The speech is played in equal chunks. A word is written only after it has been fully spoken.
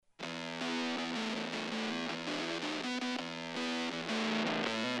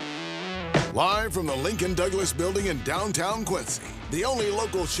Live from the Lincoln Douglas Building in downtown Quincy, the only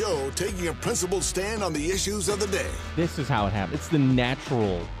local show taking a principled stand on the issues of the day. This is how it happens. It's the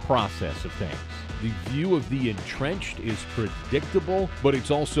natural process of things. The view of the entrenched is predictable, but it's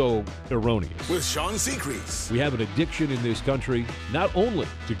also erroneous. With Sean Seacrease. We have an addiction in this country, not only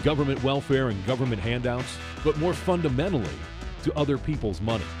to government welfare and government handouts, but more fundamentally to other people's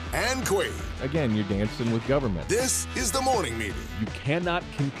money. And Quaid. Again, you're dancing with government. This is the morning meeting. You cannot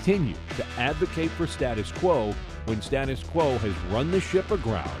continue to advocate for status quo when status quo has run the ship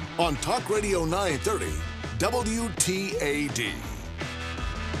aground. On Talk Radio 930, WTAD.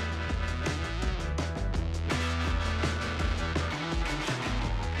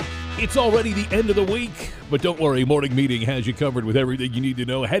 It's already the end of the week, but don't worry, Morning Meeting has you covered with everything you need to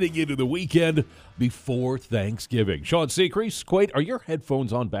know heading into the weekend before Thanksgiving. Sean Seacrease, Quaid, are your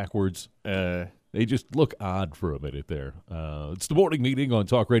headphones on backwards? They just look odd for a minute there. It's the Morning Meeting on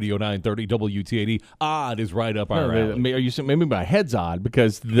Talk Radio 930 WTAD. Odd is right up our alley. Are you saying maybe my head's odd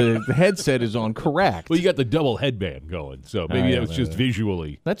because the headset is on correct? Well, you got the double headband going, so maybe that was just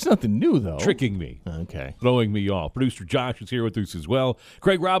visually That's nothing new, though. tricking me. Okay. Throwing me off. Producer Josh is here with us as well.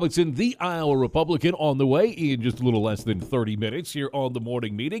 Craig Robinson, the Iowa Republican, on the way in just a little less than 30 minutes here on the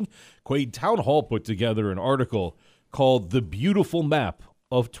Morning Meeting. Quaid, Town Hall put together an article called The Beautiful Map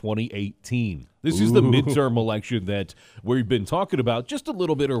of 2018. This is the midterm election that we've been talking about just a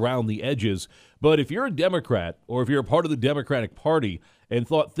little bit around the edges. But if you're a Democrat or if you're a part of the Democratic Party and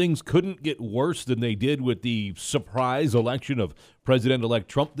thought things couldn't get worse than they did with the surprise election of President-elect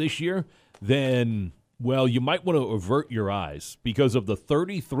Trump this year, then, well, you might want to avert your eyes because of the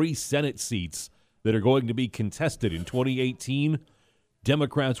 33 Senate seats that are going to be contested in 2018.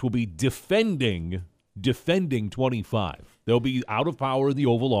 Democrats will be defending 25. They'll be out of power in the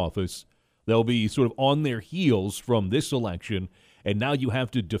Oval Office. They'll be sort of on their heels from this election, and now you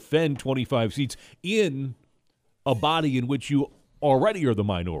have to defend 25 seats in a body in which you already are the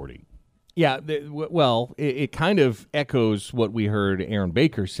minority. Yeah, it kind of echoes what we heard Aaron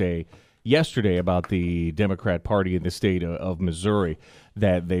Baker say yesterday about the Democrat Party in the state of Missouri,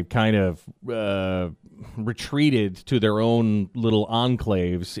 that they've kind of retreated to their own little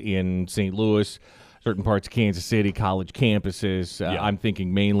enclaves in St. Louis, certain parts of Kansas City, college campuses. I'm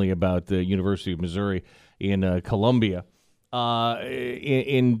thinking mainly about the University of Missouri in Columbia.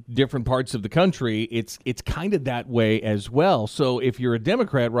 In different parts of the country, it's kind of that way as well. So if you're a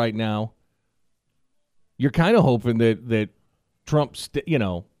Democrat right now, you're kind of hoping that Trump,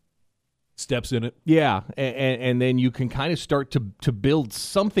 steps in it. Yeah, and then you can kind of start to build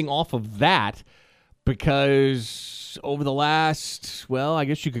something off of that, because over the last, well, I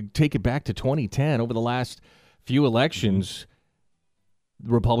guess you could take it back to 2010, over the last few elections,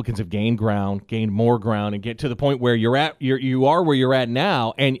 the Republicans have gained more ground, and get to the point where you are where you're at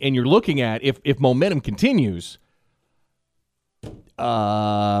now, and you're looking at, if momentum continues,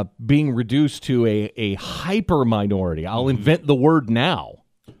 being reduced to a hyper minority. I'll invent the word now.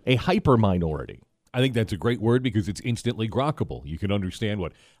 A hyper minority. I think that's a great word because it's instantly grokkable. You can understand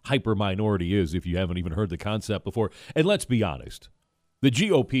what hyper minority is if you haven't even heard the concept before. And let's be honest, the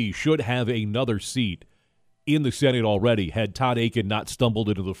GOP should have another seat in the Senate already had Todd Akin not stumbled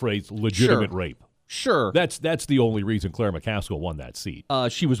into the phrase legitimate rape. Sure. That's the only reason Claire McCaskill won that seat.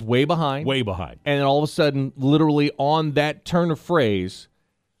 She was way behind. Way behind. And then all of a sudden, literally on that turn of phrase,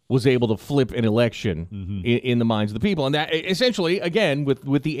 was able to flip an election in the minds of the people. And that essentially, again,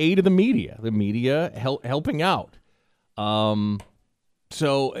 with the aid of the media helping out.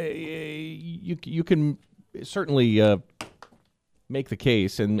 So you can certainly make the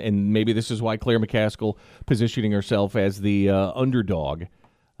case, and maybe this is why Claire McCaskill positioning herself as the underdog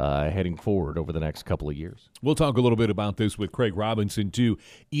heading forward over the next couple of years. We'll talk a little bit about this with Craig Robinson, too.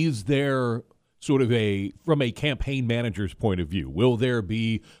 Is there sort of from a campaign manager's point of view, will there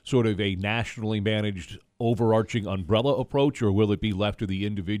be sort of a nationally managed overarching umbrella approach, or will it be left to the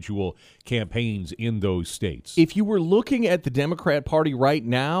individual campaigns in those states? If you were looking at the Democrat Party right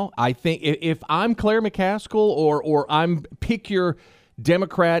now, I think if I'm Claire McCaskill or I'm pick your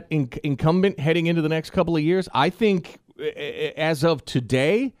Democrat incumbent heading into the next couple of years, I think as of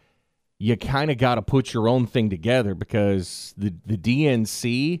today, you kind of got to put your own thing together, because the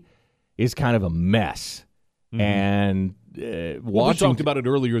DNC is kind of a mess. And we talked about it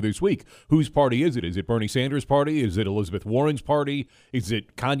earlier this week. Whose party is it? Is it Bernie Sanders' party? Is it Elizabeth Warren's party? Is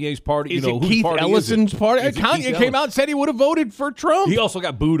it Kanye's party? Is it Keith Ellison's party? Kanye came out and said he would have voted for Trump. He also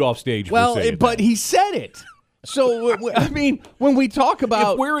got booed off stage for saying but that. He said it. So, I mean, when we talk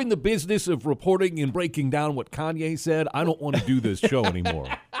about... If we're in the business of reporting and breaking down what Kanye said, I don't want to do this show anymore.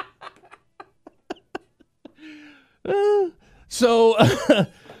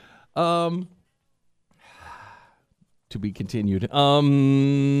 To be continued.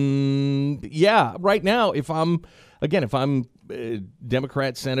 Yeah, right now, if I'm a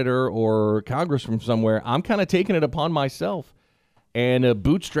Democrat senator or Congress from somewhere, I'm kind of taking it upon myself and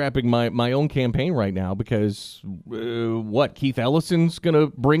bootstrapping my own campaign right now because Keith Ellison's going to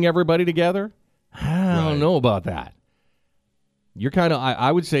bring everybody together? I don't know about that. You're kind of,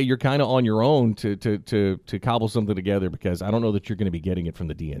 I would say you're kind of on your own to cobble something together because I don't know that you're going to be getting it from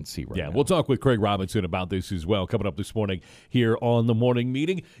the DNC right now. Yeah, we'll talk with Craig Robinson about this as well coming up this morning here on the morning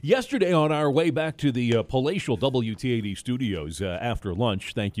meeting. Yesterday on our way back to the palatial WTAD studios after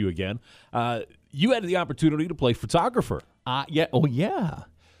lunch, thank you again, you had the opportunity to play photographer. Yeah. Oh, yeah.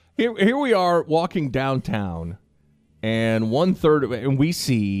 Here we are walking downtown, and 1/3 of it, and we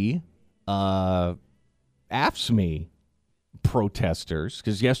see AFSCME protesters,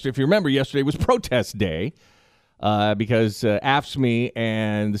 because if you remember, yesterday was protest day because AFSCME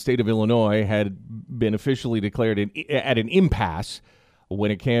and the state of Illinois had been officially declared at an impasse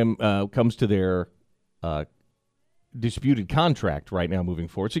when it comes to their disputed contract right now moving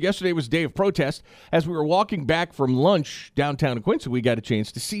forward. So yesterday was a day of protest. As we were walking back from lunch downtown in Quincy, we got a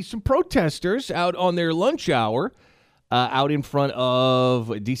chance to see some protesters out on their lunch hour out in front of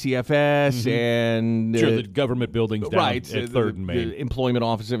DCFS and the government buildings down at 3rd and Main. The employment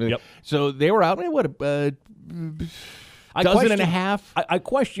office, everything. Yep. So they were out, a dozen and a half. I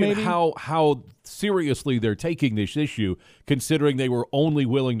question maybe? how seriously they're taking this issue, considering they were only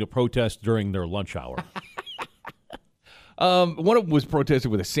willing to protest during their lunch hour. One of them was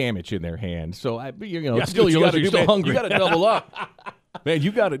protesting with a sandwich in their hand. So, you're still hungry. You got to double up. Man,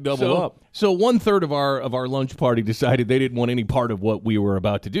 you got to double up. So 1/3 of our lunch party decided they didn't want any part of what we were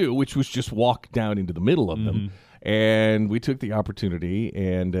about to do, which was just walk down into the middle of them. And we took the opportunity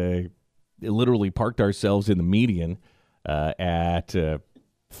and literally parked ourselves in the median at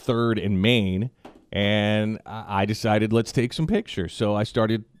 3rd and Main. And I decided, let's take some pictures. So I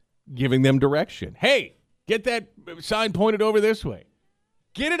started giving them direction. Hey, get that sign pointed over this way.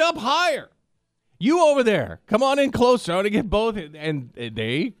 Get it up higher. You over there, come on in closer. I want to get both. And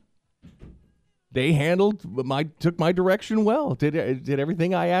they took my direction well. Did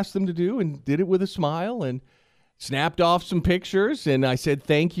everything I asked them to do and did it with a smile and snapped off some pictures. And I said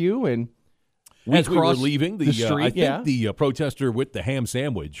thank you. And as we were leaving the street, I think the protester with the ham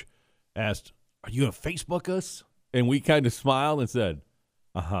sandwich asked, "Are you going to Facebook us?" And we kind of smiled and said,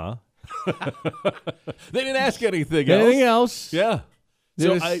 "Uh-huh." They didn't ask anything else. Anything else? Yeah.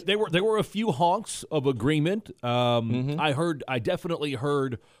 So there were a few honks of agreement. I definitely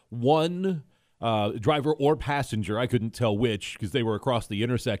heard one driver or passenger, I couldn't tell which because they were across the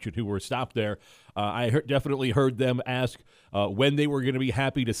intersection who were stopped there. I definitely heard them ask when they were going to be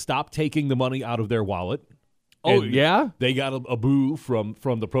happy to stop taking the money out of their wallet. Oh, And yeah? They got a boo from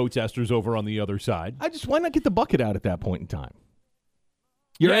the protesters over on the other side. Why not get the bucket out at that point in time?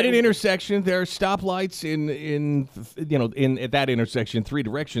 You're at an intersection. There are stoplights in at that intersection, 3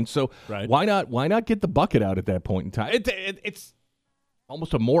 directions. So why not get the bucket out at that point in time? It's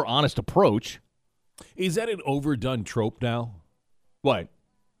almost a more honest approach. Is that an overdone trope now? What?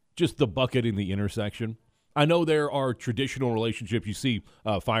 Just the bucket in the intersection? I know there are traditional relationships. You see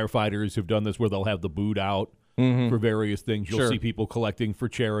firefighters have done this where they'll have the boot out for various things. You'll see people collecting for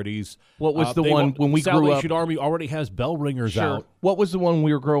charities. What was the one when we grew up? Salvation Army already has bell ringers out. What was the one when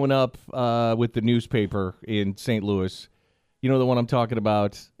we were growing up with the newspaper in St. Louis? You know the one I'm talking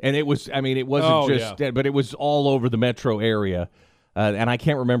about? And it wasn't but it was all over the metro area. And I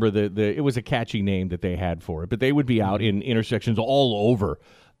can't remember it was a catchy name that they had for it. But they would be out in intersections all over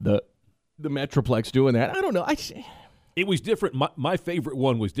the Metroplex doing that. I don't know. It was different. My favorite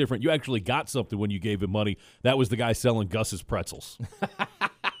one was different. You actually got something when you gave him money. That was the guy selling Gus's pretzels.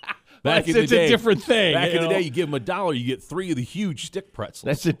 It's a different thing. Back in the day, you give him $1, you get 3 of the huge stick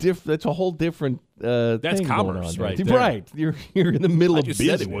pretzels. That's a whole different That's thing commerce going on right there. Right. You're in the middle of business.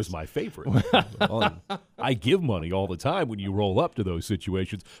 I just said it was my favorite. I give money all the time when you roll up to those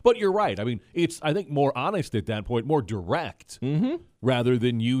situations. But you're right. I mean, it's, I think, more honest at that point, more direct, rather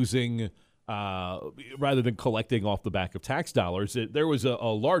than using rather than collecting off the back of tax dollars. There was a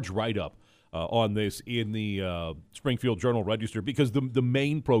large write-up on this in the Springfield Journal-Register because the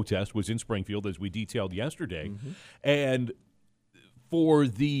main protest was in Springfield, as we detailed yesterday. And for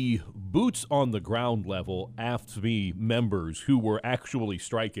the boots on the ground level AFSCME members who were actually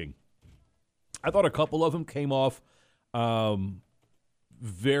striking, I thought a couple of them came off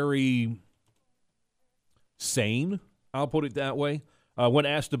very sane, I'll put it that way. When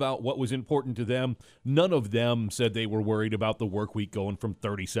asked about what was important to them, none of them said they were worried about the work week going from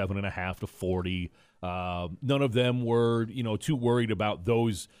 37.5 to 40. None of them were, too worried about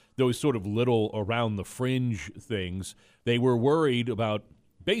those sort of little around the fringe things. They were worried about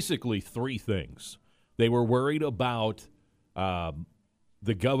basically three things. They were worried about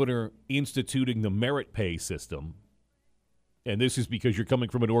the governor instituting the merit pay system, and this is because you're coming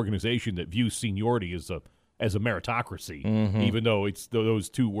from an organization that views seniority as a meritocracy, even though those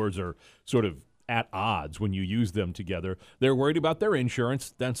two words are sort of at odds when you use them together. They're worried about their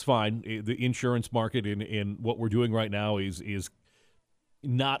insurance. That's fine. The insurance market in what we're doing right now is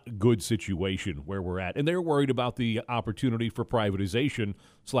not a good situation where we're at. And they're worried about the opportunity for privatization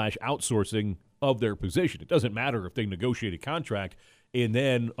 / outsourcing of their position. It doesn't matter if they negotiate a contract and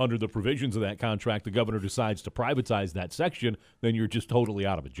then under the provisions of that contract, the governor decides to privatize that section, then you're just totally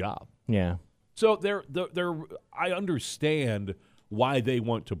out of a job. Yeah. So I understand why they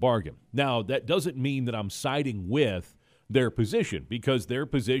want to bargain. Now, that doesn't mean that I'm siding with their position, because their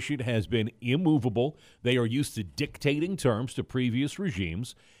position has been immovable. They are used to dictating terms to previous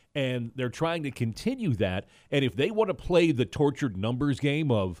regimes, and they're trying to continue that. And if they want to play the tortured numbers game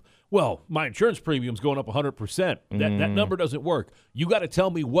of, well, my insurance premium's going up 100%, that number doesn't work. You got to tell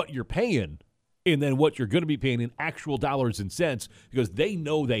me what you're paying and then what you're going to be paying in actual dollars and cents, because they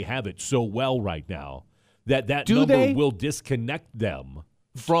know they have it so well right now that number will disconnect them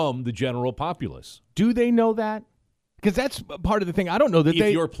from the general populace. Do they know that? Because that's part of the thing. I don't know that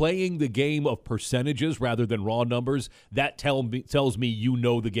if you're playing the game of percentages rather than raw numbers, that tells me you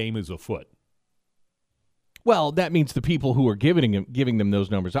know the game is afoot. Well, that means the people who are giving them those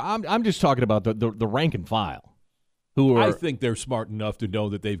numbers. I'm just talking about the rank and file. I think they're smart enough to know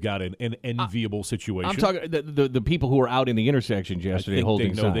that they've got an enviable situation. I'm talking the people who were out in the intersections yesterday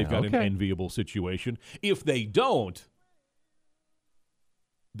holding signs. They know they've got an enviable situation. If they don't,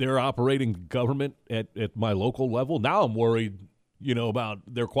 they're operating government at my local level. Now I'm worried, about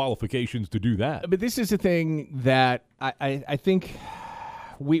their qualifications to do that. But this is the thing that I think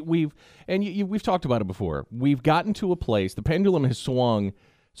we've talked about it before. We've gotten to a place, the pendulum has swung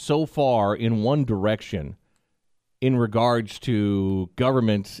so far in one direction in regards to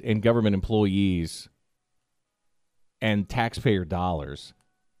government and government employees and taxpayer dollars,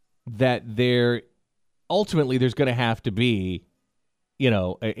 that ultimately there's going to have to be,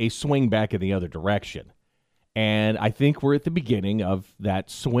 a swing back in the other direction. And I think we're at the beginning of that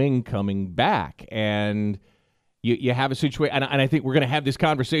swing coming back. And you have a situation, and I think we're going to have this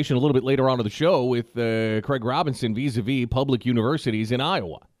conversation a little bit later on in the show with Craig Robinson vis-a-vis public universities in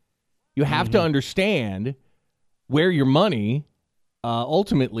Iowa. You have to understand where your money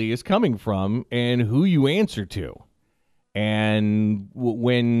ultimately is coming from and who you answer to. And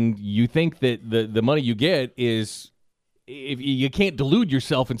when you think that the money you get is, if you can't delude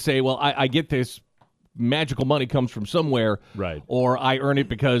yourself and say, well, I get this magical money comes from somewhere, right? Or I earn it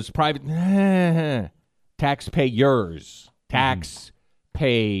because private taxpayers.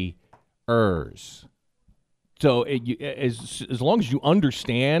 So as long as you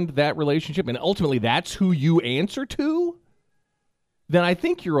understand that relationship and ultimately that's who you answer to, then I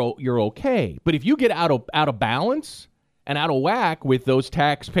think you're okay. But if you get out of balance and out of whack with those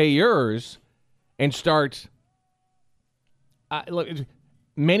taxpayers and start, look,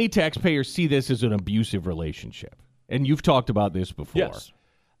 many taxpayers see this as an abusive relationship, and you've talked about this before. Yes.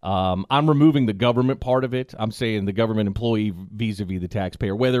 I'm removing the government part of it. I'm saying the government employee vis-a-vis the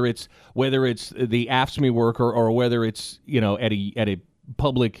taxpayer, whether it's the AFSCME worker or whether it's at a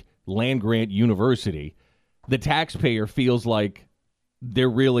public land grant university, the taxpayer feels like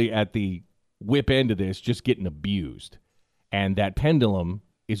they're really at the whip end of this, just getting abused, and that pendulum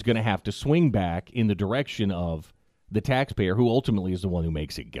is going to have to swing back in the direction of the taxpayer, who ultimately is the one who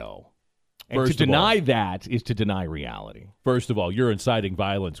makes it go. And to deny that is to deny reality. First of all, you're inciting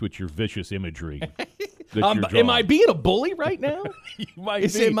violence with your vicious imagery. Am I being a bully right now? You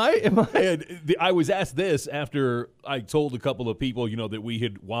might be. Am I? And I was asked this after I told a couple of people, that we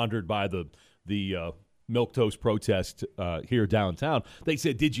had wandered by the milquetoast protest here downtown. They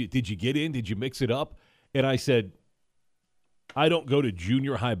said, "Did you get in? Did you mix it up?" And I said, "I don't go to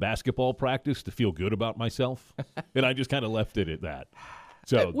junior high basketball practice to feel good about myself," and I just kind of left it at that.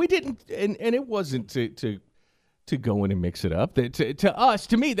 So we didn't, and it wasn't to go in and mix it up.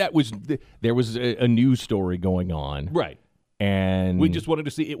 To me, that was there was a news story going on, right? And we just wanted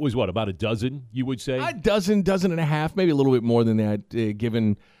to see. It was about a dozen, you would say? A dozen and a half, maybe a little bit more than that,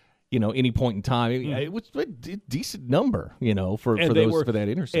 given any point in time. It was a decent number, for that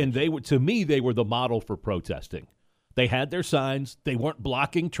intersection. And to me, they were the model for protesting. They had their signs. They weren't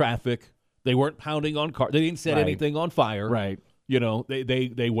blocking traffic. They weren't pounding on cars. They didn't set anything on fire. Right. You know,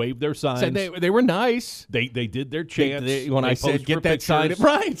 they waved their signs. Said they were nice. They did their chants. When I said get that sign,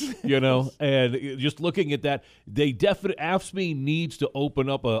 right? You know, and just looking at that, they definitely AFSCME needs to open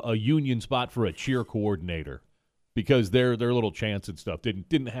up a union spot for a cheer coordinator because their little chants and stuff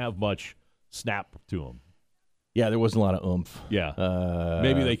didn't have much snap to them. Yeah, there wasn't a lot of oomph. Yeah,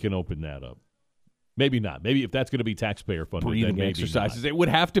 maybe they can open that up. Maybe not. Maybe if that's going to be taxpayer funded, breathing then exercises, it would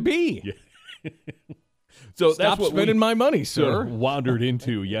have to be. Yeah. So Stop that's what spending my money, sir. Wandered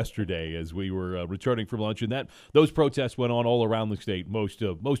into yesterday as we were returning from lunch, and those protests went on all around the state, most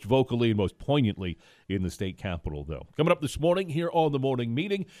vocally and most poignantly in the state capitol, though. Coming up this morning here on the morning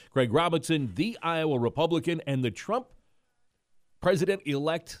meeting, Craig Robinson, the Iowa Republican, and the Trump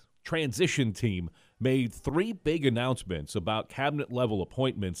president-elect transition team made 3 big announcements about cabinet-level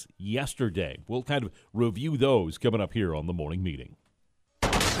appointments yesterday. We'll kind of review those coming up here on the morning meeting.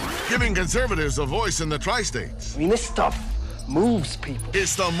 Giving conservatives a voice in the tri-states. I mean, this stuff moves people.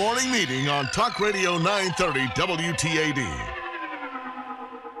 It's the morning meeting on Talk Radio 930 WTAD.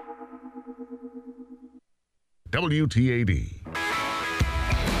 WTAD.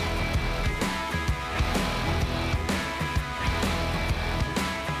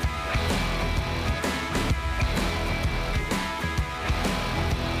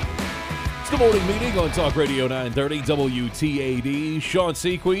 The morning meeting on Talk Radio 930 WTAD. Sean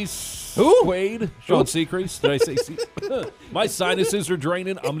Seacrest. Who? Quaid. Sean Seacrest. Did I say My sinuses are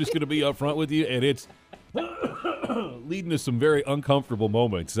draining. I'm just going to be up front with you, and it's leading to some very uncomfortable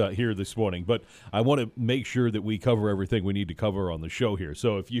moments here this morning. But I want to make sure that we cover everything we need to cover on the show here.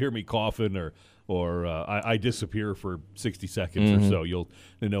 So if you hear me coughing or I disappear for 60 seconds or so, you'll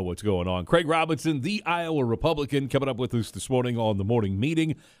know what's going on. Craig Robinson, the Iowa Republican, coming up with us this morning on the morning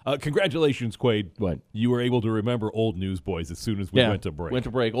meeting. Congratulations, Quaid. What? You were able to remember Old Newsboys as soon as we went to break. Went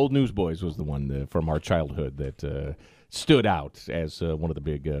to break. Old Newsboys was the one from our childhood that stood out as one of the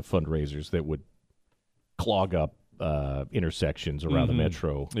big fundraisers that would clog up intersections around the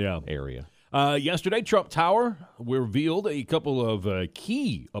metro area. Yesterday, Trump Tower revealed a couple of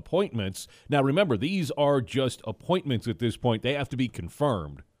key appointments. Now, remember, these are just appointments at this point. They have to be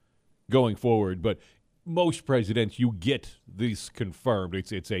confirmed going forward. But most presidents, you get this confirmed.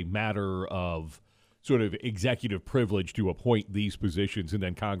 It's a matter of sort of executive privilege to appoint these positions, and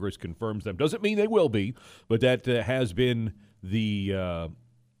then Congress confirms them. Doesn't mean they will be, but that has been the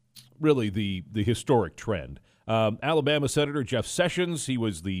really the historic trend. Alabama Senator Jeff Sessions, he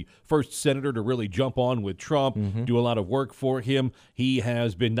was the first senator to really jump on with Trump, do a lot of work for him. He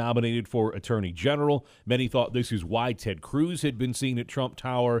has been nominated for Attorney General. Many thought this is why Ted Cruz had been seen at Trump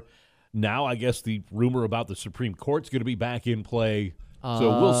Tower. Now I guess the rumor about the Supreme Court's going to be back in play.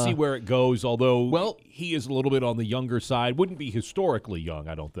 So we'll see where it goes, although he is a little bit on the younger side. Wouldn't be historically young,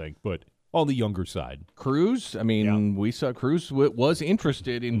 I don't think, but on the younger side. Cruz, I mean, we saw Cruz was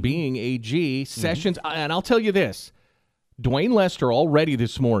interested in being AG. Sessions, and I'll tell you this, Dwayne Lester already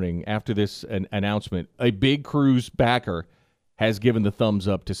this morning after this announcement, a big Cruz backer, has given the thumbs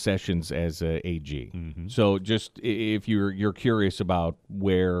up to Sessions as AG. So just if you're curious about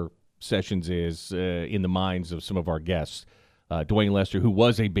where Sessions is in the minds of some of our guests, Dwayne Lester, who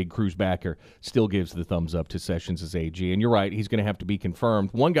was a big Cruz backer, still gives the thumbs up to Sessions as AG. And you're right, he's going to have to be confirmed.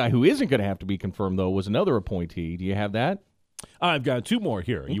 One guy who isn't going to have to be confirmed, though, was another appointee. Do you have that? I've got 2 more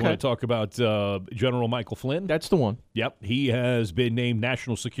here. You want to talk about General Michael Flynn? That's the one. Yep. He has been named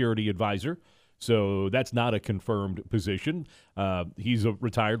National Security Advisor, so that's not a confirmed position. He's a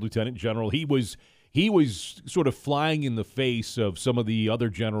retired lieutenant general. He was sort of flying in the face of some of the other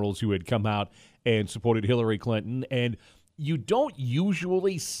generals who had come out and supported Hillary Clinton, and you don't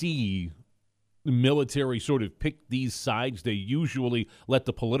usually see the military sort of pick these sides. They usually let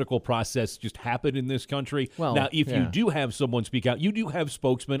the political process just happen in this country. Well, now, if you do have someone speak out, you do have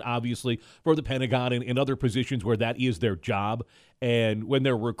spokesmen, obviously, for the Pentagon and other positions where that is their job. And when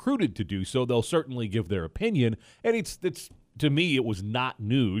they're recruited to do so, they'll certainly give their opinion. And it's to me, it was not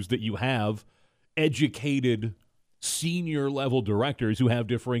news that you have educated senior-level directors who have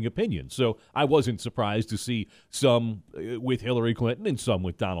differing opinions. So I wasn't surprised to see some with Hillary Clinton and some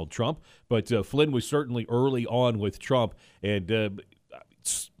with Donald Trump. But Flynn was certainly early on with Trump, and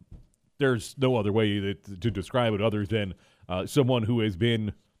there's no other way to describe it other than someone who has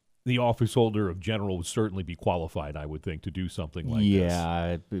been the office holder of general would certainly be qualified, I would think, to do something like this.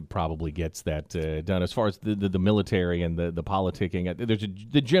 Yeah, it probably gets that done. As far as the military and the politicking, there's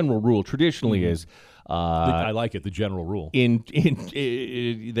the general rule traditionally is I like it. The general rule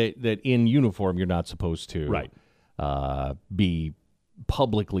that in uniform you're not supposed to be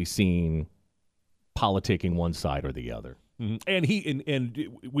publicly seen politicking one side or the other. And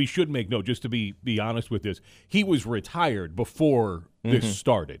and we should make note, just to be honest with this, he was retired before this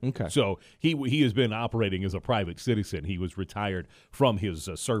started. Okay. So he has been operating as a private citizen. He was retired from his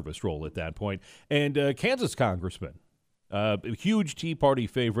service role at that point. And Kansas Congressman, a huge Tea Party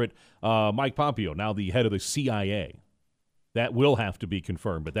favorite, Mike Pompeo, now the head of the CIA. That will have to be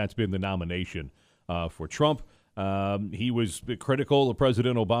confirmed, but that's been the nomination for Trump. He was critical of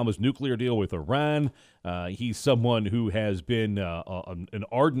President Obama's nuclear deal with Iran. He's someone who has been an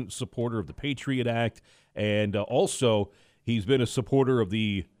ardent supporter of the Patriot Act, and also he's been a supporter of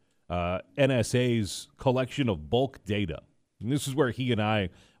the NSA's collection of bulk data. And this is where he and I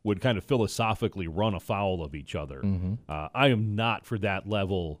would kind of philosophically run afoul of each other. I am not for that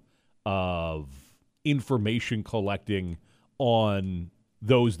level of information collecting on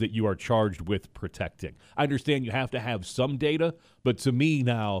those that you are charged with protecting. I understand you have to have some data, but to me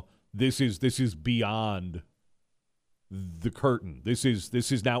now, this is beyond the curtain. This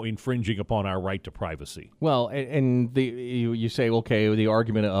is now infringing upon our right to privacy. Well, and you say, okay, the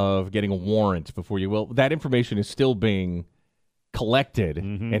argument of getting a warrant before you will, that information is still being collected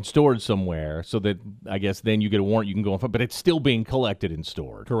and stored somewhere, so that I guess then you get a warrant, you can go on, but it's still being collected and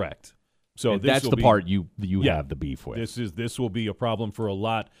stored. Correct. So that's the part you have the beef with. This will be a problem for a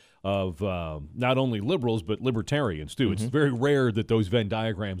lot of not only liberals but libertarians too. It's very rare that those Venn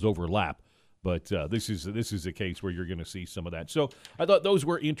diagrams overlap, but this is a case where you're going to see some of that. So I thought those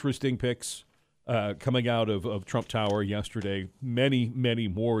were interesting picks coming out of Trump Tower yesterday. Many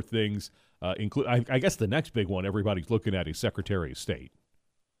more things. I guess the next big one everybody's looking at is Secretary of State,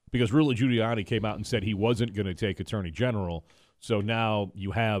 because Rudy Giuliani came out and said he wasn't going to take Attorney General. So now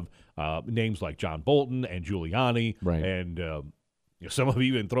you have names like John Bolton and Giuliani, right. And some have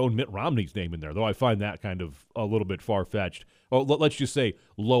even thrown Mitt Romney's name in there, though I find that kind of a little bit far-fetched. Well, let's just say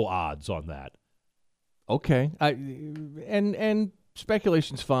low odds on that. Okay. And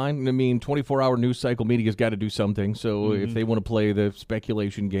speculation's fine. I mean, 24-hour news cycle media's got to do something. So if they want to play the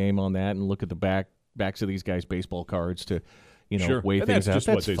speculation game on that and look at the backs of these guys' baseball cards to weigh things out,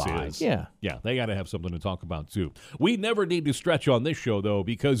 that's fine. Yeah, they got to have something to talk about, too. We never need to stretch on this show, though,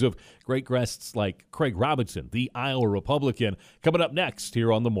 because of great guests like Craig Robinson, the Iowa Republican, coming up next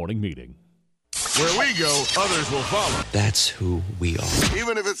here on The Morning Meeting. Where we go, others will follow. That's who we are.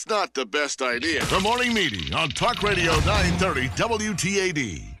 Even if it's not the best idea. The Morning Meeting on Talk Radio 930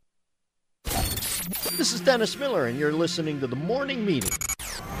 WTAD. This is Dennis Miller, and you're listening to The Morning Meeting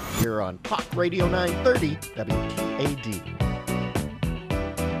here on Talk Radio 930 WTAD.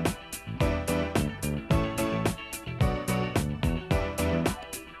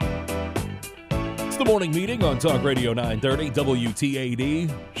 The Morning Meeting on Talk Radio 930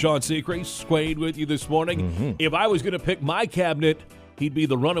 WTAD. Sean Seacrest, Quaid with you this morning. If I was going to pick my cabinet, he'd be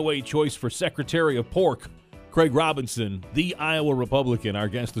the runaway choice for Secretary of Pork. Craig Robinson, the Iowa Republican, our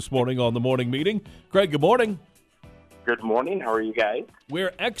guest this morning on The Morning Meeting. Craig, good morning. Good morning. How are you guys?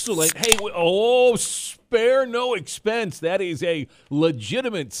 We're excellent. Hey, spare no expense. That is a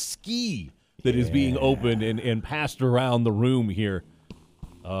legitimate ski that is being opened and passed around the room here.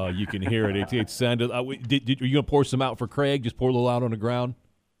 You can hear it. It sounded. Are you going to pour some out for Craig? Just pour a little out on the ground?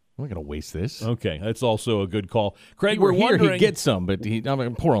 I'm not going to waste this. Okay, that's also a good call. Craig, we're here. He'd get some, but I'm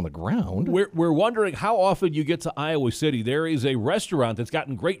going to pour on the ground. We're wondering how often you get to Iowa City. There is a restaurant that's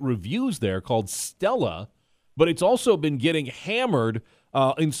gotten great reviews there called Stella, but it's also been getting hammered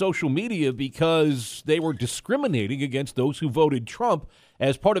in social media because they were discriminating against those who voted Trump.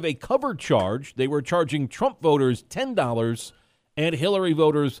 As part of a cover charge, they were charging Trump voters $10 and Hillary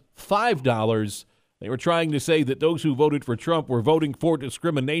voters $5. They were trying to say that those who voted for Trump were voting for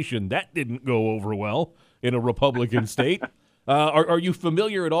discrimination. That didn't go over well in a Republican state. Are you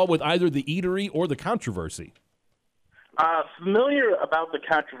familiar at all with either the eatery or the controversy? Familiar about the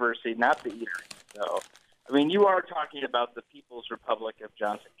controversy, not the eatery. So, I mean, you are talking about the People's Republic of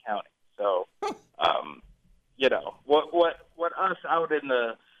Johnson County. So, what us out in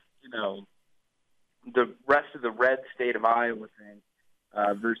the, the rest of the red state of Iowa think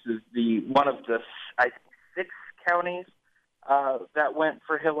versus the one of the 6 counties that went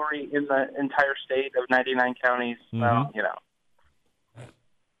for Hillary in the entire state of 99 counties. Well,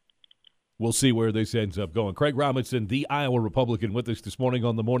 We'll see where this ends up going. Craig Robinson, the Iowa Republican, with us this morning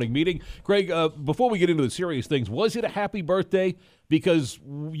on The Morning Meeting. Craig, before we get into the serious things, was it a happy birthday? Because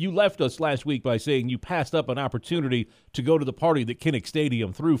you left us last week by saying you passed up an opportunity to go to the party that Kinnick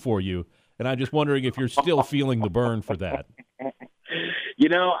Stadium threw for you. And I'm just wondering if you're still feeling the burn for that.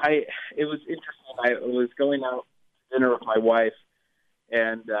 It was interesting. I was going out to dinner with my wife,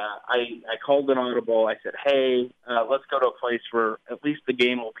 and I called an audible. I said, hey, let's go to a place where at least the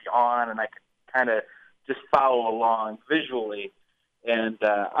game will be on, and I can kind of just follow along visually. And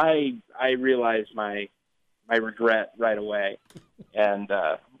I realized my regret right away. And,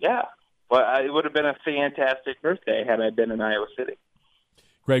 it would have been a fantastic birthday had I been in Iowa City.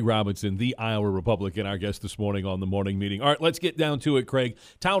 Craig Robinson, the Iowa Republican, our guest this morning on the morning meeting. All right, let's get down to it, Craig.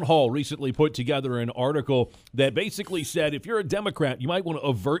 Town Hall recently put together an article that basically said if you're a Democrat, you might want to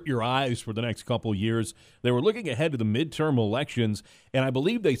avert your eyes for the next couple years. They were looking ahead to the midterm elections, and I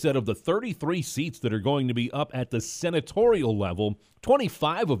believe they said of the 33 seats that are going to be up at the senatorial level,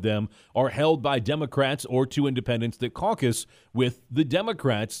 25 of them are held by Democrats or 2 independents that caucus with the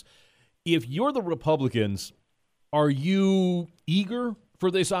Democrats. If you're the Republicans, are you eager for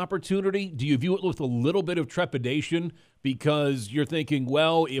this opportunity? Do you view it with a little bit of trepidation because you're thinking,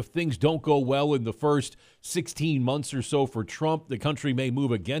 well, if things don't go well in the first 16 months or so for Trump, the country may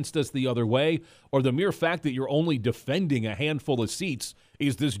move against us the other way? Or the mere fact that you're only defending a handful of seats,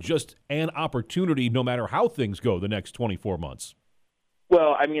 is this just an opportunity no matter how things go the next 24 months?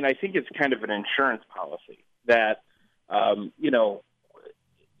 Well, I mean, I think it's kind of an insurance policy that,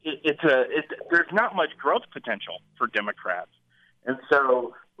 there's not much growth potential for Democrats. And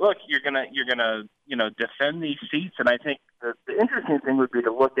so, look, you're gonna defend these seats, and I think the interesting thing would be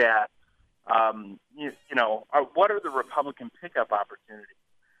to look at, what are the Republican pickup opportunities,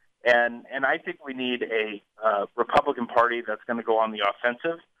 and I think we need a Republican Party that's going to go on the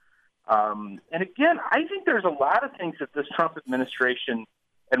offensive. And again, I think there's a lot of things that this Trump administration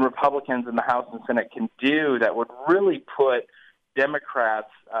and Republicans in the House and Senate can do that would really put Democrats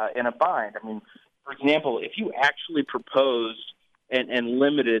in a bind. I mean, for example, if you actually proposed and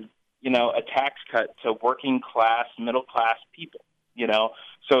limited, a tax cut to working class, middle class people,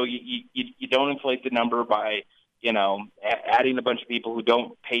 so you don't inflate the number by, adding a bunch of people who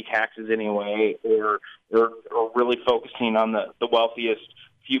don't pay taxes anyway, or really focusing on the wealthiest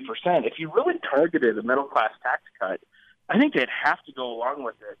few percent. If you really targeted a middle class tax cut, I think they'd have to go along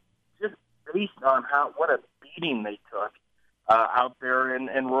with it, just based on what a beating they took out there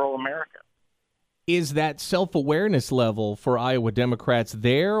in rural America. Is that self-awareness level for Iowa Democrats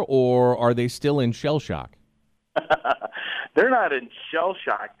there, or are they still in shell shock? They're not in shell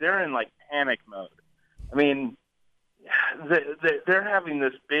shock. They're in, panic mode. I mean, they're having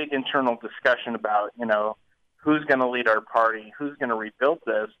this big internal discussion about, who's going to lead our party, who's going to rebuild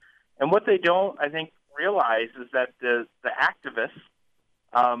this. And what they don't, I think, realize is that the activists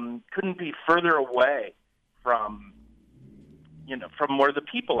couldn't be further away from where the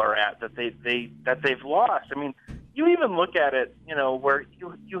people are at that they've lost. I mean, you even look at it, where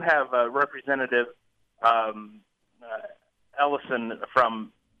you have Representative Ellison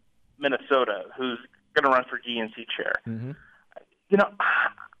from Minnesota who's going to run for DNC chair. Mm-hmm.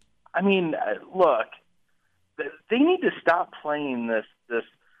 I mean, look, they need to stop playing this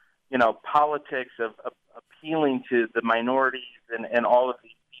politics of appealing to the minorities and all of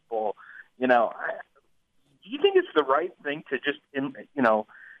these people. Do you think it's the right thing to just,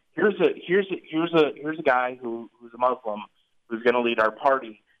 here's a guy who's a Muslim who's going to lead our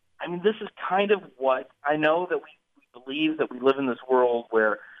party? I mean, this is kind of what I know, that we believe that we live in this world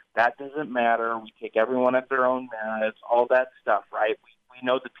where that doesn't matter. We take everyone at their own merits, all that stuff, right? We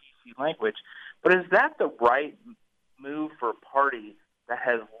know the PC language. But is that the right move for a party that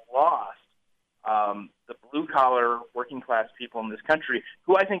has lost the blue-collar, working-class people in this country,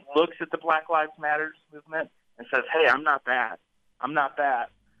 who I think looks at the Black Lives Matter movement and says, hey, I'm not that. I'm not that.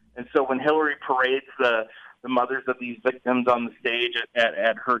 And so when Hillary parades the mothers of these victims on the stage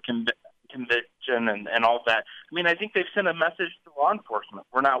at her conviction and all that, I mean, I think they've sent a message to law enforcement.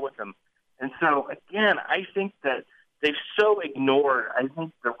 We're not with them. And so, again, I think that they've so ignored, I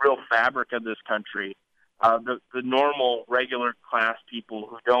think, the real fabric of this country, the normal, regular class people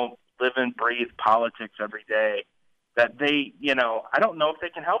who don't live and breathe politics every day, that they, I don't know if they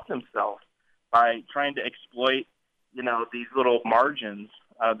can help themselves by trying to exploit, these little margins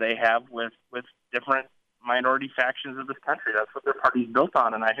they have with different minority factions of this country. That's what their party's built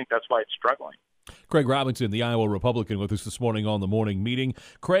on, and I think that's why it's struggling. Craig Robinson, the Iowa Republican, with us this morning on the morning meeting.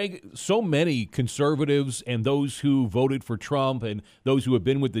 Craig, so many conservatives and those who voted for Trump and those who have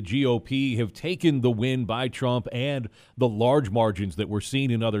been with the GOP have taken the win by Trump and the large margins that we're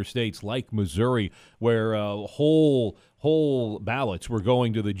seeing in other states like Missouri, where whole ballots were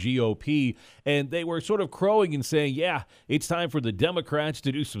going to the GOP, and they were sort of crowing and saying, yeah, it's time for the Democrats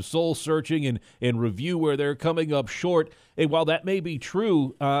to do some soul searching and review where they're coming up short. And while that may be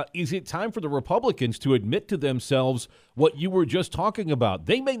true, is it time for the Republicans to admit to themselves what you were just talking about?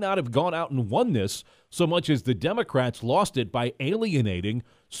 They may not have gone out and won this so much as the Democrats lost it by alienating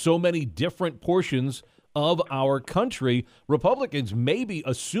so many different portions of our country. Republicans may be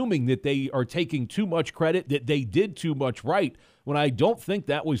assuming that they are taking too much credit, that they did too much right, when I don't think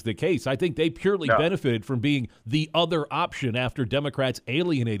that was the case. I think they purely benefited from being the other option after Democrats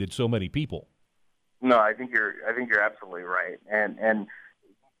alienated so many people. No, I think you're absolutely right. And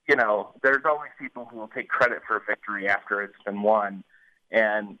you know, there's always people who will take credit for a victory after it's been won.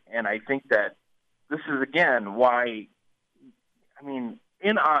 And I think that this is, again, why, I mean,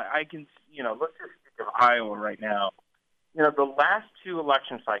 I can, you know, let's just think of Iowa right now. You know, the last two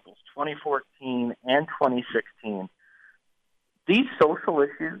election cycles, 2014 and 2016, these social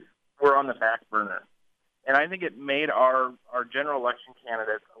issues were on the back burner. And I think it made our general election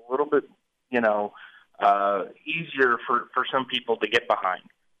candidates a little bit, you know, easier for some people to get behind,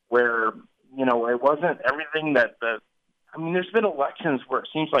 where, you know, it wasn't everything that I mean, there's been elections where it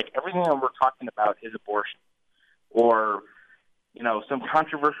seems like everything that we're talking about is abortion or, you know, some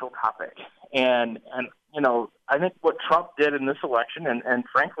controversial topic. And you know, I think what Trump did in this election and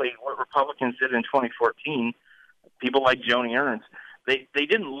frankly, what Republicans did in 2014, people like Joni Ernst, they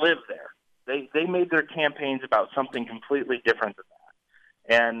didn't live there. They made their campaigns about something completely different than that.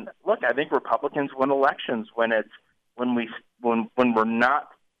 And look, I think Republicans win elections when we're not,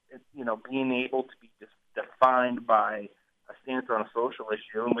 you know, being able to be defined by a stance on a social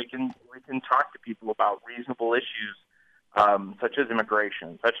issue, and we can talk to people about reasonable issues, such as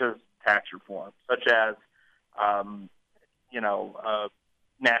immigration, such as tax reform, such as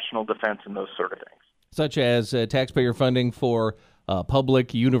national defense and those sort of things. Such as taxpayer funding for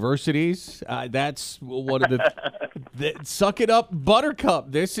public universities. That's one of the suck it up,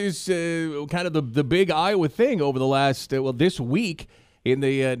 Buttercup. This is kind of the big Iowa thing over the last this week. In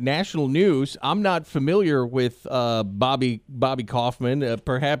the national news, I'm not familiar with Bobby Kaufman.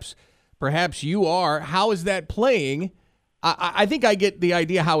 Perhaps you are. How is that playing? I think I get the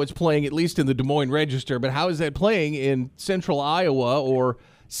idea how it's playing, at least in the Des Moines Register. But how is that playing in Central Iowa or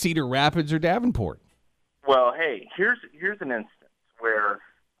Cedar Rapids or Davenport? Well, hey, here's an instance where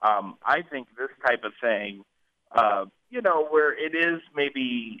I think this type of thing, where it is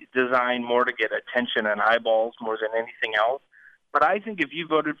maybe designed more to get attention and eyeballs more than anything else. But I think if you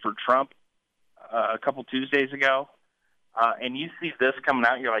voted for Trump a couple Tuesdays ago and you see this coming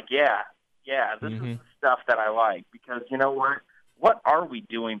out, you're like, yeah, this is the stuff that I like. Because you know what are we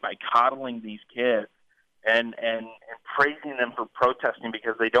doing by coddling these kids and praising them for protesting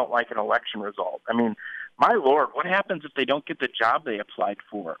because they don't like an election result? I mean, my Lord, what happens if they don't get the job they applied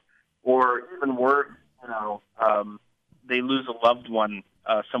for? Or even worse, they lose a loved one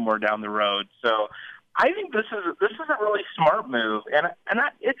somewhere down the road. So I think this is a really smart move, and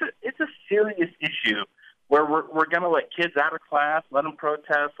it's a serious issue where we're going to let kids out of class, let them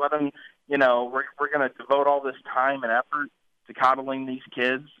protest, let them, we're going to devote all this time and effort to coddling these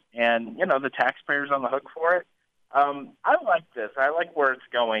kids, and the taxpayers on the hook for it. I like this. I like where it's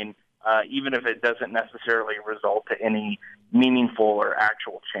going, even if it doesn't necessarily result to any meaningful or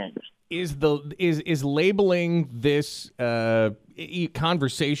actual change. Is labeling this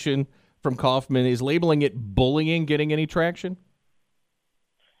conversation from Kaufman, is labeling it bullying getting any traction?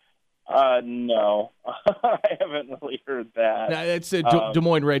 No. I haven't really heard that. No, it's a Des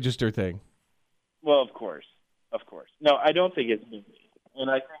Moines Register thing. Well, of course. No, I don't think it's bullying. And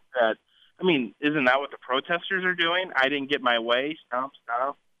I think that, isn't that what the protesters are doing? I didn't get my way, stomp,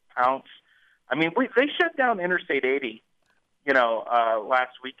 pounce. They shut down Interstate 80,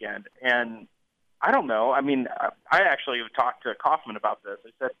 last weekend. And I don't know. I actually talked to Kaufman about this.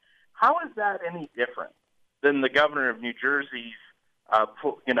 I said, how is that any different than the governor of New Jersey's,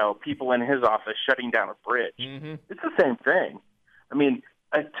 people in his office shutting down a bridge? Mm-hmm. It's the same thing. To me,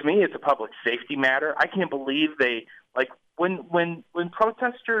 it's a public safety matter. I can't believe when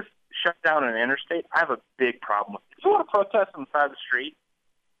protesters shut down an interstate, I have a big problem with it. If you want to protest on the side of the street,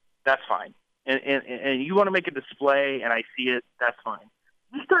 that's fine. And you want to make a display, and I see it, that's fine.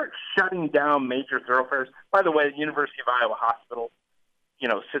 You start shutting down major thoroughfares. By the way, the University of Iowa Hospital,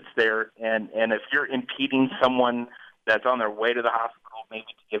 sits there, and if you're impeding someone that's on their way to the hospital, maybe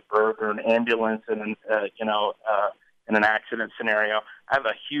to give birth, or an ambulance in an accident scenario, I have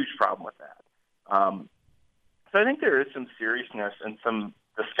a huge problem with that. So I think there is some seriousness and some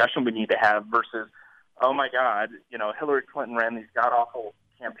discussion we need to have versus, oh my God, Hillary Clinton ran these god-awful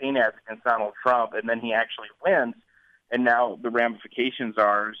campaign ads against Donald Trump, and then he actually wins, and now the ramifications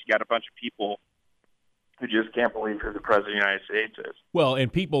are you got a bunch of people who just can't believe who the president of the United States is. Well,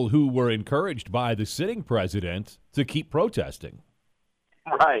 and people who were encouraged by the sitting president to keep protesting.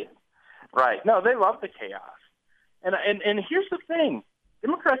 Right. No, they love the chaos. And here's the thing.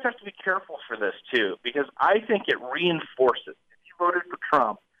 Democrats have to be careful for this, too, because I think it reinforces. If you voted for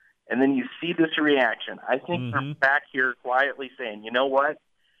Trump and then you see this reaction. I think they're back here quietly saying, you know what?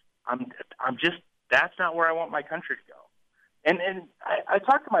 I'm just, that's not where I want my country to go. And I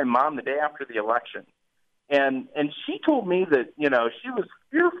talked to my mom the day after the election, and she told me that, you know, she was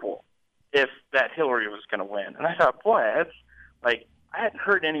fearful if that Hillary was going to win. And I thought, boy, that's like, I hadn't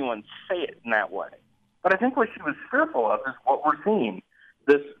heard anyone say it in that way. But I think what she was fearful of is what we're seeing.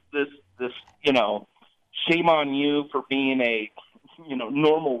 This, you know, shame on you for being a, you know,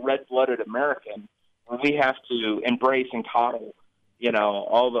 normal red-blooded American, where we have to embrace and coddle, you know,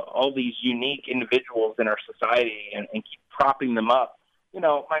 all these unique individuals in our society and keep propping them up. You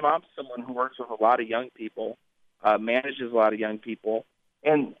know, my mom's someone who works with a lot of young people, manages a lot of young people,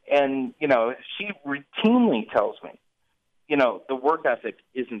 and you know, she routinely tells me, you know, the work ethic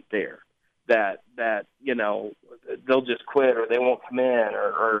isn't there. That you know, they'll just quit or they won't come in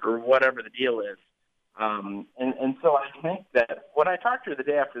or whatever the deal is. And so I think that when I talked to her the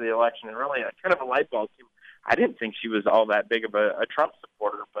day after the election, and really kind of a light bulb came, I didn't think she was all that big of a Trump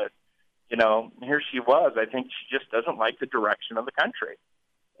supporter, but, you know, here she was. I think she just doesn't like the direction of the country,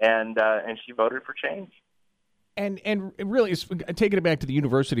 and she voted for change. And really, taking it back to the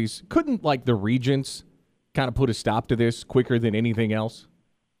universities, couldn't, like, the regents kind of put a stop to this quicker than anything else?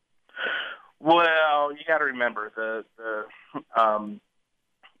 Well, you got to remember the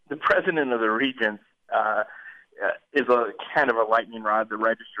president of the regents is a kind of a lightning rod the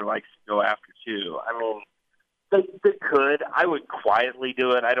register likes to go after too. I mean, they could. I would quietly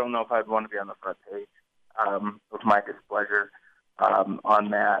do it. I don't know if I'd want to be on the front page with my displeasure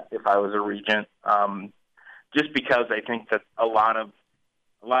on that if I was a regent. Just because I think that a lot of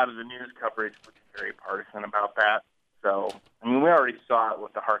the news coverage would be very partisan about that. So, I mean, we already saw it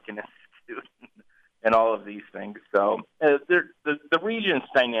with the Harkin Institute and all of these things. So, the regent's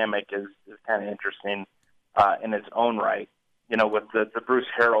dynamic is kind of interesting in its own right. You know, with the Bruce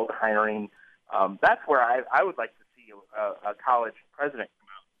Harreld hiring, that's where I would like to see a college president come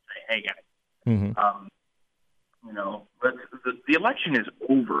out and say, "Hey, guys, you know, the election is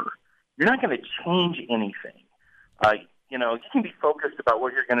over. You're not going to change anything. You know, you can be focused about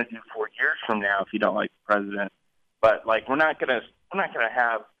what you're going to do 4 years from now if you don't like the president, but like we're not going to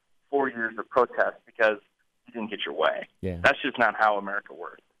have 4 years of protest because you didn't get your way. Yeah. That's just not how America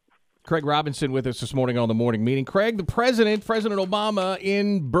works." Craig Robinson with us this morning on the morning meeting. Craig, the President Obama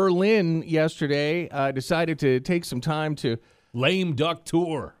in Berlin yesterday decided to take some time to lame duck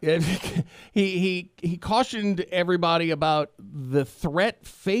tour. He cautioned everybody about the threat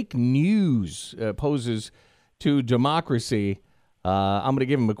fake news poses to democracy. I'm going to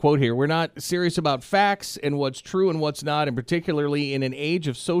give him a quote here. "We're not serious about facts and what's true and what's not, and particularly in an age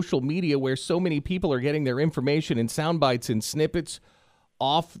of social media where so many people are getting their information in sound bites and snippets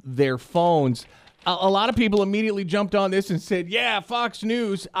off their phones." A lot of people immediately jumped on this and said, yeah, Fox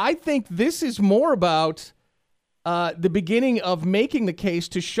News. I think this is more about the beginning of making the case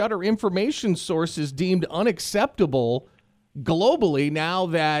to shutter information sources deemed unacceptable globally now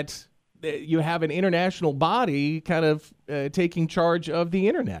that you have an international body kind of taking charge of the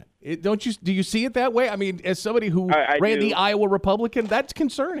internet. Do you see it that way? I mean, as somebody who ran the Iowa Republican, that's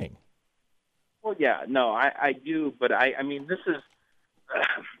concerning. Well, yeah, no, I do, but I mean, this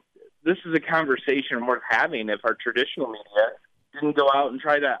is a conversation worth having if our traditional media didn't go out and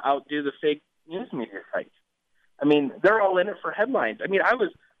try to outdo the fake news media sites. I mean, they're all in it for headlines. I mean, I was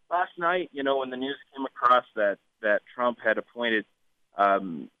last night, you know, when the news came across that Trump had appointed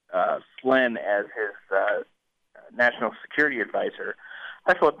Flynn as his national security advisor,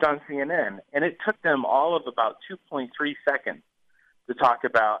 I flipped on CNN, and it took them all of about 2.3 seconds to talk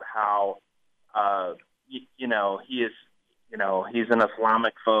about how, you know, he is, you know, he's an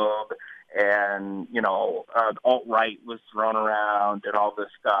Islamic phobe, and, you know, alt-right was thrown around and all this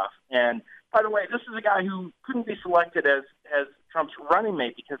stuff. And by the way, this is a guy who couldn't be selected as Trump's running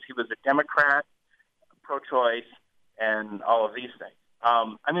mate because he was a Democrat, pro-choice, and all of these things.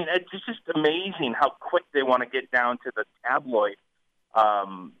 I mean, it's just amazing how quick they want to get down to the tabloid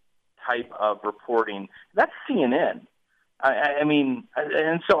type of reporting. That's CNN. I mean,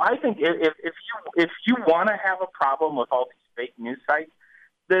 and so I think if you want to have a problem with all these fake news sites,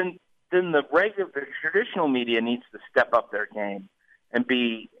 then the traditional media needs to step up their game and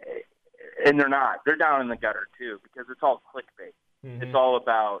be. And they're not. They're down in the gutter too because it's all clickbait. Mm-hmm. It's all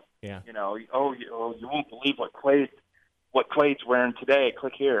about you know, you won't believe what Clay's wearing today.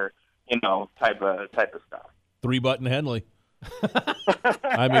 Click here, you know, type of stuff. 3-button Henley.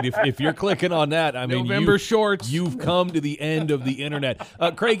 I mean, if you're clicking on that, I mean, November shorts. You've come to the end of the internet.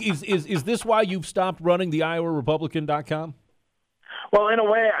 Craig, is this why you've stopped running the IowaRepublican.com? Well, in a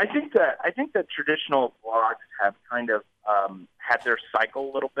way, I think that traditional blogs have kind of had their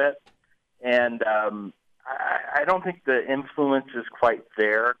cycle a little bit, and I don't think the influence is quite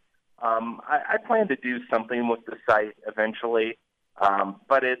there. I plan to do something with the site eventually,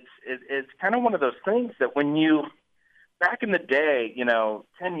 but it's kind of one of those things that when you back in the day,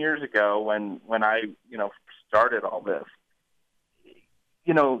 10 years ago when I started all this,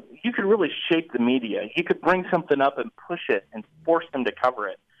 you could really shape the media. You could bring something up and push it and force them to cover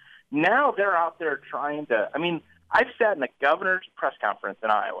it. Now they're out there trying to. I mean, I've sat in a governor's press conference in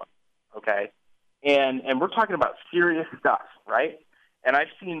Iowa, okay, and we're talking about serious stuff, right? And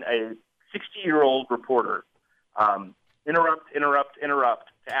I've seen a 60-year-old reporter interrupt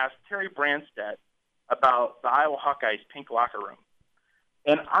to ask Terry Branstad about the Iowa Hawkeyes' pink locker room.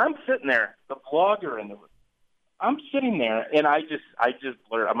 And I'm sitting there, the blogger in the room. I'm sitting there, and I just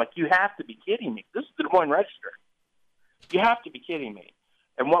blurted. I'm like, you have to be kidding me. This is the Des Moines Register. You have to be kidding me.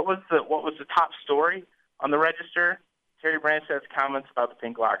 And what was the top story on the Register? Terry Branstad's comments about the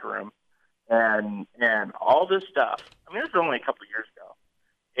pink locker room and all this stuff. I mean, this was only a couple of years ago.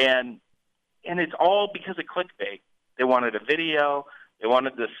 And it's all because of clickbait. They wanted a video. They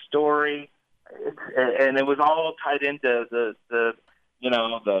wanted the story. And it was all tied into the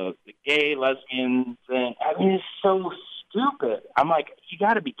gay, lesbian thing. I mean, it's so stupid. I'm like, you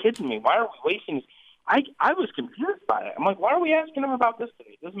got to be kidding me. Why are we wasting this? I was confused by it. I'm like, why are we asking them about this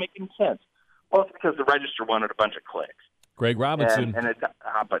today? It doesn't make any sense. Well, it's because the Register wanted a bunch of clicks. Greg Robinson. And it's a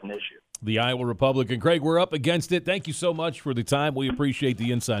hot button issue. The Iowa Republican. Greg, we're up against it. Thank you so much for the time. We appreciate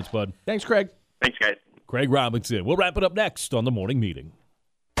the insights, bud. Thanks, Craig. Thanks, guys. Craig Robinson. We'll wrap it up next on the morning meeting.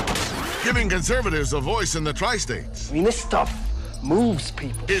 Giving conservatives a voice in the tri-states. I mean, this stuff moves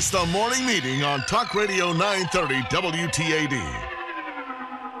people. It's the morning meeting on Talk Radio 930 WTAD.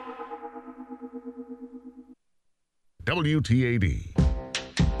 WTAD.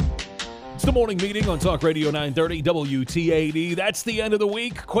 It's the morning meeting on Talk Radio 930 WTAD. That's the end of the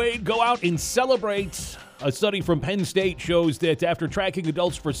week. Quaid, go out and celebrate. A study from Penn State shows that after tracking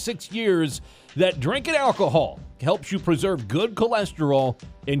adults for 6 years, that drinking alcohol helps you preserve good cholesterol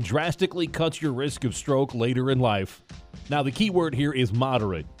and drastically cuts your risk of stroke later in life. Now, the key word here is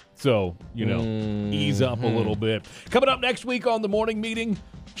moderate. So, ease up a little bit. Coming up next week on the morning meeting,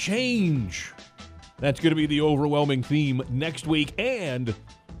 change. That's going to be the overwhelming theme next week, and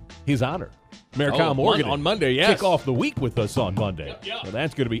His Honor, Mayor Kyle Morgan on Monday, yes. Kick off the week with us on Monday. Yep. So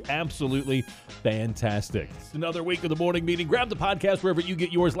that's going to be absolutely fantastic. It's another week of the morning meeting. Grab the podcast wherever you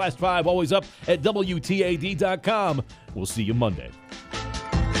get yours. Last 5 always up at WTAD.com. We'll see you Monday.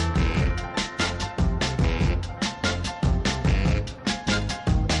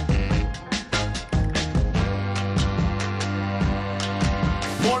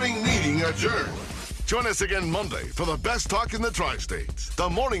 Morning meeting adjourned. Join us again Monday for the best talk in the tri-states. The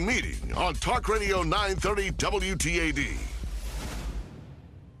morning meeting on Talk Radio 930 WTAD.